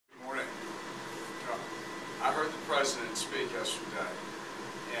heard the President speak yesterday,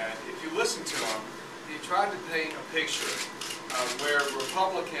 and if you listen to him, he tried to paint a picture where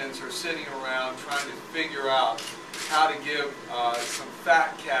Republicans are sitting around trying to figure out how to give some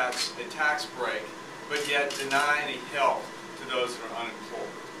fat cats a tax break, but yet deny any help to those that are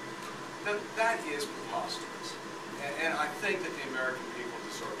unemployed. That is preposterous. And I think that the American people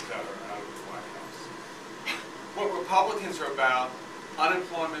deserve better out of the White House. What Republicans are about,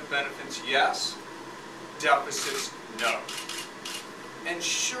 unemployment benefits, yes. Deficits, no. And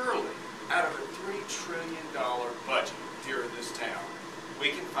surely, out of a $3 trillion budget here in this town, we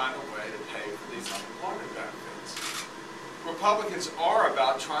can find a way to pay for these unemployment benefits. Republicans are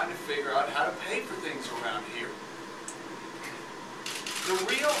about trying to figure out how to pay for things around here. The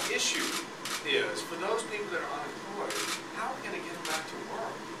real issue is, for those people that are unemployed, how are we going to get them back to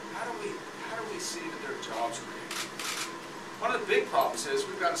work? How do we see that their jobs created? One of the big problems is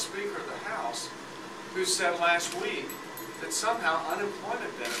we've got a Speaker of the House who said last week that somehow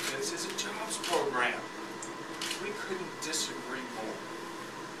unemployment benefits is a jobs program. We couldn't disagree more.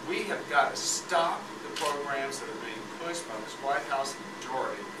 We have got to stop the programs that are being pushed by this White House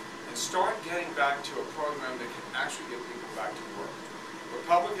majority and start getting back to a program that can actually get people back to work.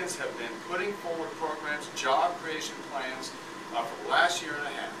 Republicans have been putting forward programs, job creation plans, for the last year and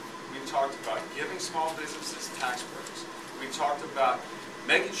a half. We've talked about giving small businesses tax breaks. We talked about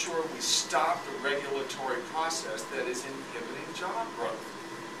making sure we stop the regulatory process that is inhibiting job growth.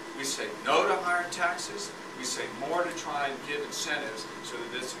 We say no to higher taxes. We say more to try and give incentives so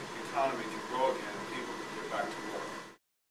that this economy can grow again and people can get back to work.